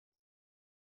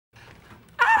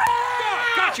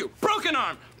Got you! Broken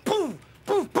arm! Poof!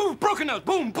 Poof! Poof! Broken nose!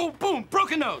 Boom! Boom! Boom!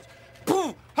 Broken nose!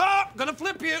 Poof! Ha! Gonna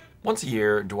flip you! Once a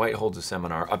year, Dwight holds a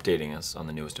seminar updating us on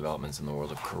the newest developments in the world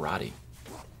of karate.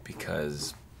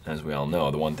 Because, as we all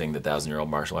know, the one thing that 1,000-year-old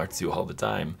martial arts do all the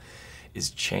time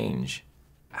is change.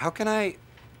 How can I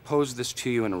pose this to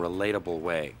you in a relatable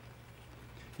way?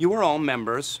 You are all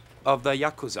members of the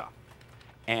Yakuza,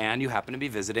 and you happen to be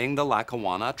visiting the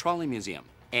Lackawanna Trolley Museum,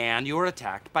 and you are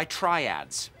attacked by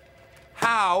triads.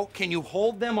 How can you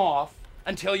hold them off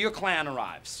until your clan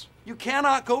arrives? You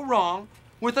cannot go wrong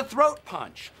with a throat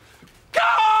punch.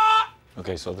 Gah!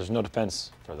 Okay, so there's no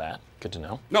defense for that. Good to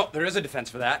know. No, there is a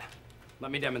defense for that. Let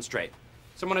me demonstrate.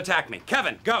 Someone attack me.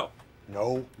 Kevin, go.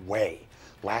 No way.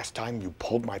 Last time you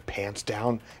pulled my pants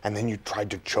down and then you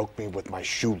tried to choke me with my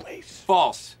shoelace.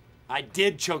 False. I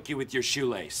did choke you with your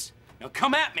shoelace. Now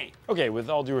come at me. Okay,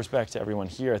 with all due respect to everyone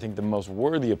here, I think the most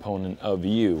worthy opponent of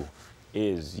you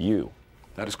is you.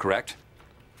 That is correct.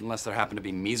 Unless there happen to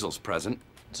be measles present.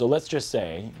 So let's just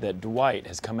say that Dwight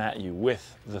has come at you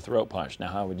with the throat punch. Now,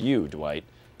 how would you, Dwight,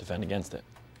 defend against it?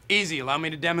 Easy, allow me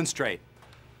to demonstrate.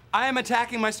 I am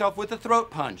attacking myself with a throat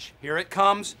punch. Here it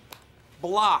comes.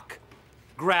 Block.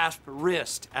 Grasp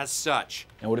wrist as such.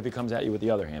 And what if he comes at you with the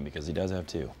other hand, because he does have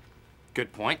two?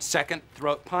 Good point. Second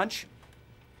throat punch.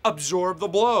 Absorb the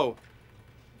blow.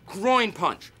 Groin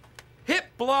punch. Hip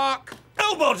block.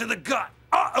 Elbow to the gut.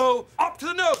 Uh-oh. Up to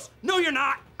the nose. No, you're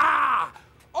not. Ah.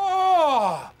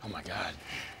 Oh. Oh my God.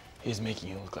 He's making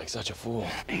you look like such a fool.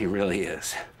 He really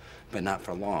is. But not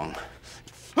for long.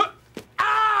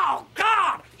 Ow!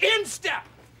 God! Instep!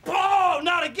 Oh,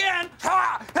 not again!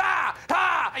 Ha! Ha!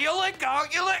 Ha! You let go!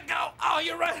 You let go! Oh,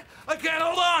 you're right! I can't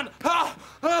hold on! Ha!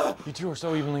 Ha! You two are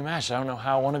so evenly matched, I don't know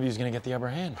how one of you is going to get the upper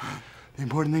hand. The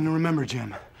important thing to remember,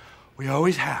 Jim, we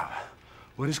always have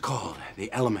what is called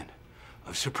the element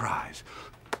of surprise.